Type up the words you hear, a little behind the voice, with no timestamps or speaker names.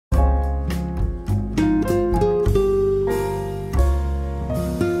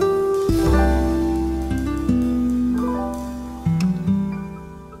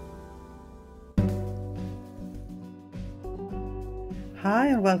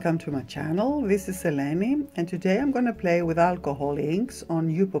and welcome to my channel. This is Eleni, and today I'm going to play with alcohol inks on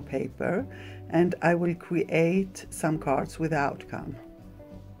Yupo paper, and I will create some cards with the outcome.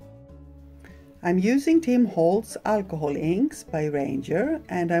 I'm using Tim Holtz alcohol inks by Ranger,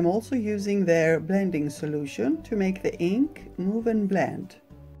 and I'm also using their blending solution to make the ink move and blend.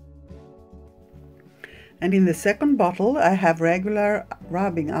 And in the second bottle I have regular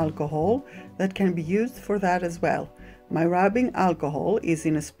rubbing alcohol that can be used for that as well. My rubbing alcohol is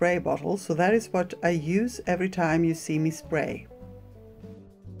in a spray bottle, so that is what I use every time you see me spray.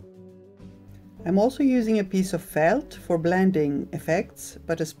 I'm also using a piece of felt for blending effects,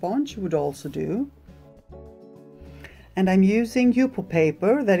 but a sponge would also do. And I'm using Yupo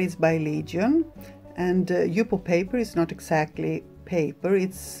paper that is by Legion, and Yupo paper is not exactly paper,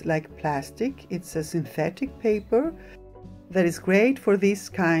 it's like plastic. It's a synthetic paper that is great for this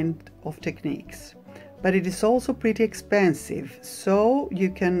kind of techniques. But it is also pretty expensive, so you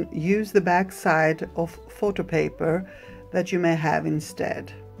can use the back side of photo paper that you may have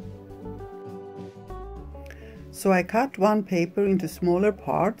instead. So I cut one paper into smaller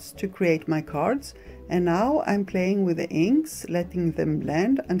parts to create my cards, and now I'm playing with the inks, letting them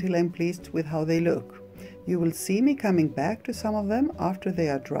blend until I'm pleased with how they look. You will see me coming back to some of them after they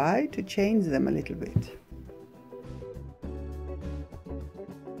are dry to change them a little bit.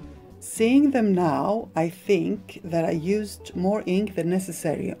 Seeing them now, I think that I used more ink than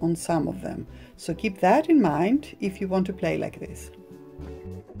necessary on some of them, so keep that in mind if you want to play like this.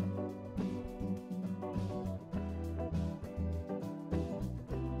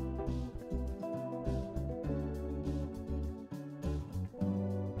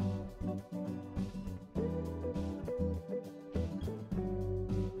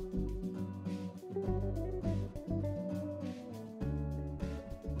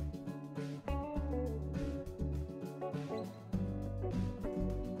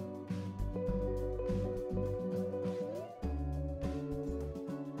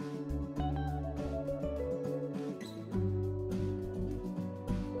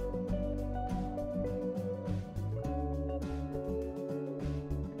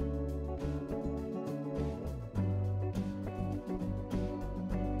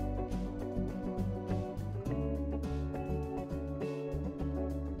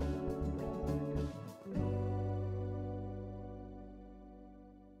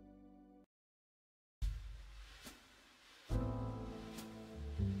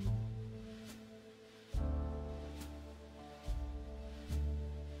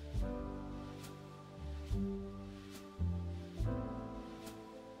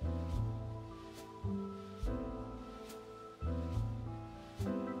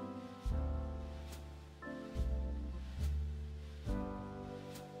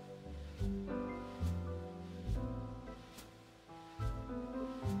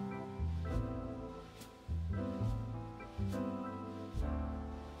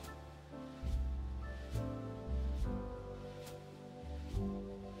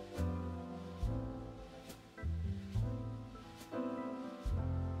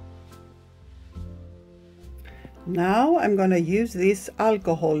 Now I'm going to use this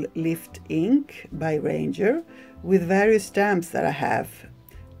alcohol lift ink by Ranger with various stamps that I have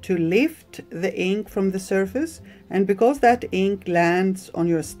to lift the ink from the surface, and because that ink lands on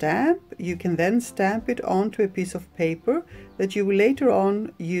your stamp, you can then stamp it onto a piece of paper that you will later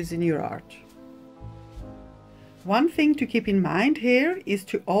on use in your art. One thing to keep in mind here is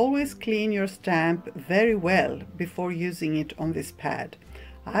to always clean your stamp very well before using it on this pad.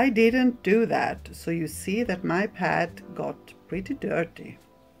 I didn't do that, so you see that my pad got pretty dirty.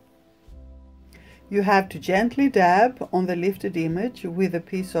 You have to gently dab on the lifted image with a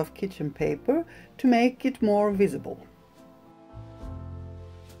piece of kitchen paper to make it more visible.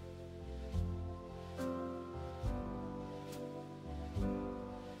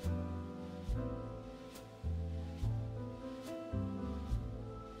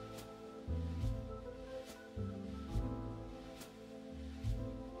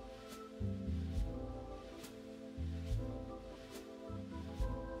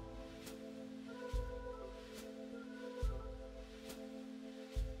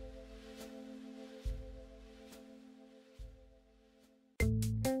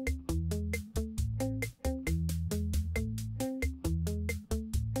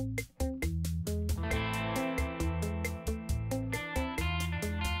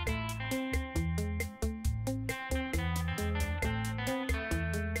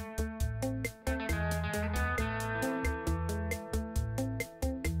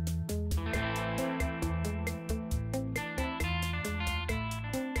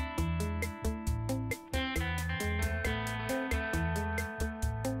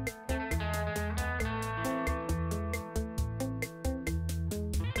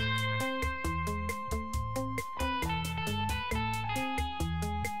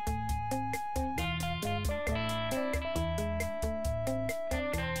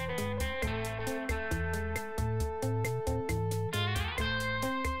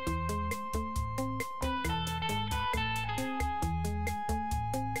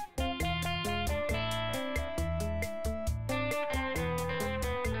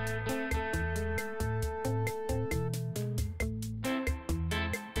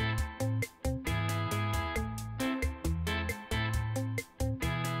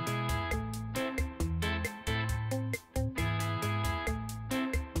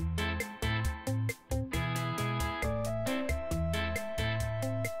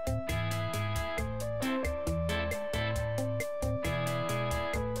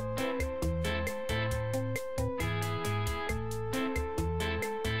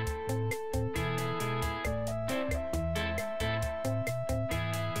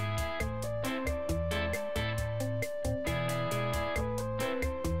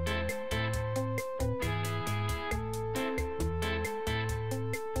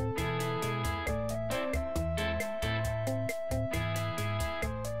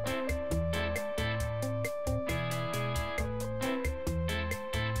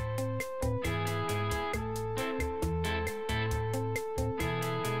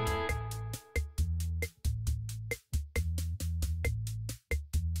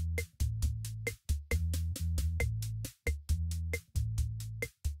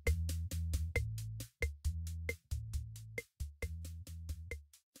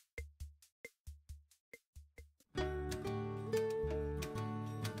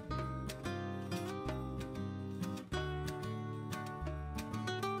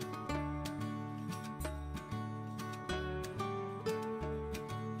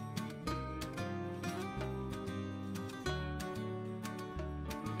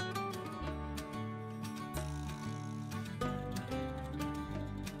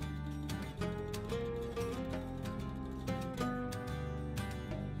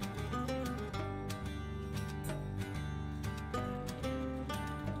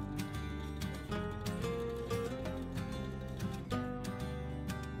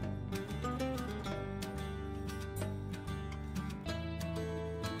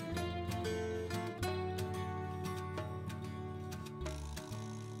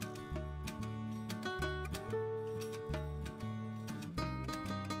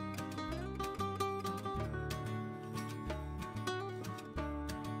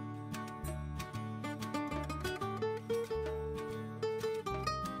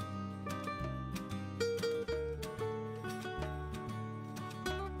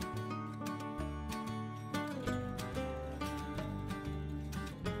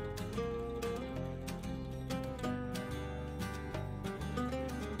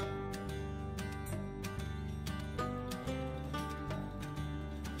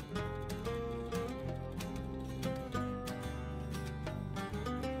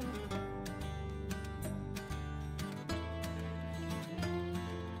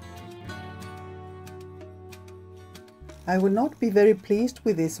 I will not be very pleased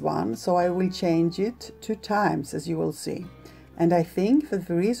with this one, so I will change it 2 times, as you will see. And I think that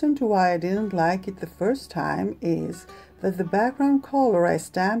the reason to why I didn't like it the first time is that the background color I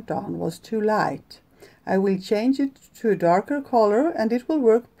stamped on was too light. I will change it to a darker color and it will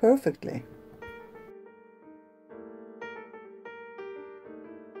work perfectly.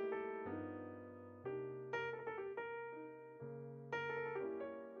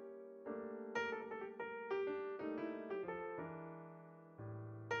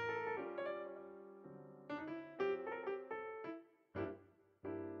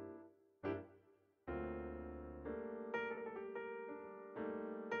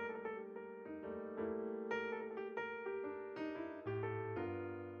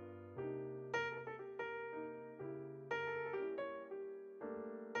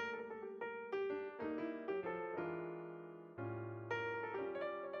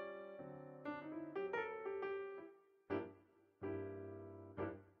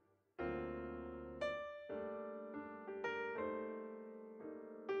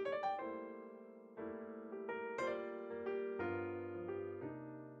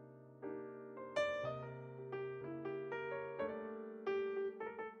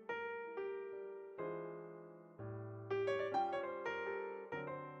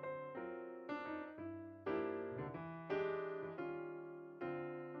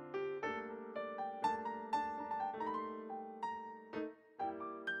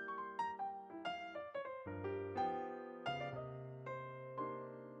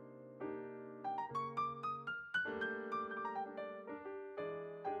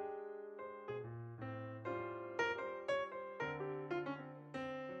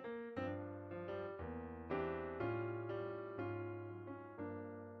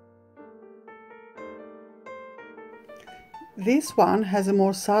 This one has a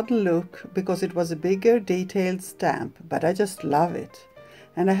more subtle look because it was a bigger detailed stamp, but I just love it.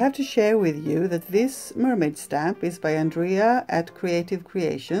 And I have to share with you that this mermaid stamp is by Andrea at Creative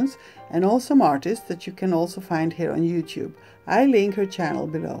Creations, an awesome artist that you can also find here on YouTube. I link her channel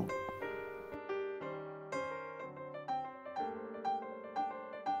below.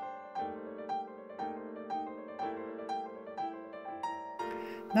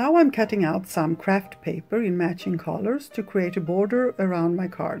 Now I'm cutting out some craft paper in matching colors to create a border around my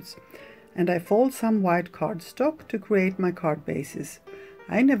cards. And I fold some white cardstock to create my card bases.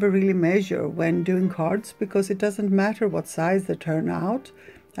 I never really measure when doing cards because it doesn't matter what size they turn out.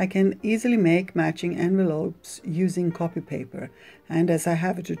 I can easily make matching envelopes using copy paper. And as I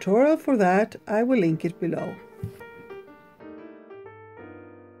have a tutorial for that, I will link it below.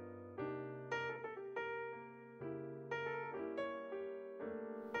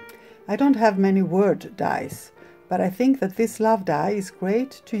 I don't have many word dies, but I think that this love die is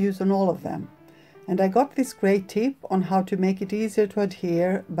great to use on all of them. And I got this great tip on how to make it easier to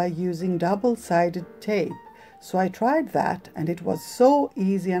adhere by using double-sided tape. So I tried that and it was so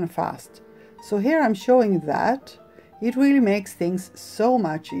easy and fast. So here I'm showing you that. It really makes things so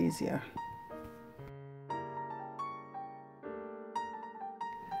much easier.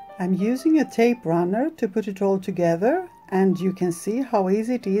 I'm using a tape runner to put it all together. And you can see how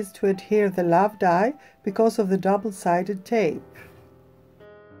easy it is to adhere the love die because of the double-sided tape.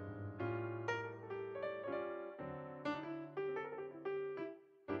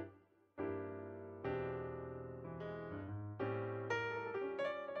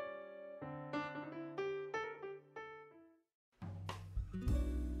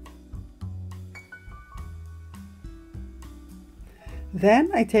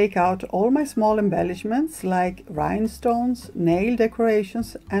 Then I take out all my small embellishments like rhinestones, nail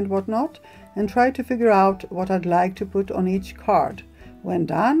decorations and whatnot and try to figure out what I'd like to put on each card. When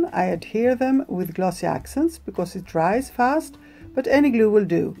done, I adhere them with glossy accents because it dries fast, but any glue will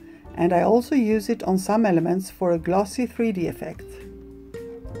do. And I also use it on some elements for a glossy 3D effect.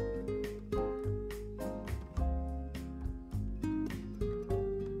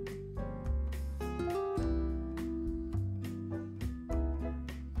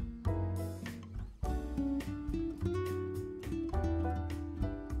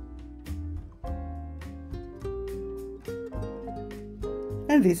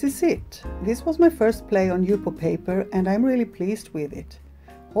 And this is it. This was my first play on Yupo paper and I'm really pleased with it.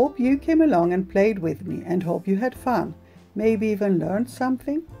 Hope you came along and played with me and hope you had fun, maybe even learned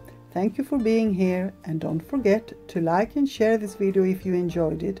something. Thank you for being here and don't forget to like and share this video if you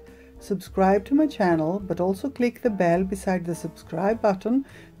enjoyed it. Subscribe to my channel but also click the bell beside the subscribe button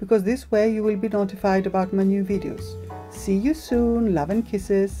because this way you will be notified about my new videos. See you soon, love and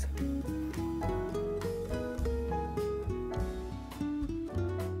kisses.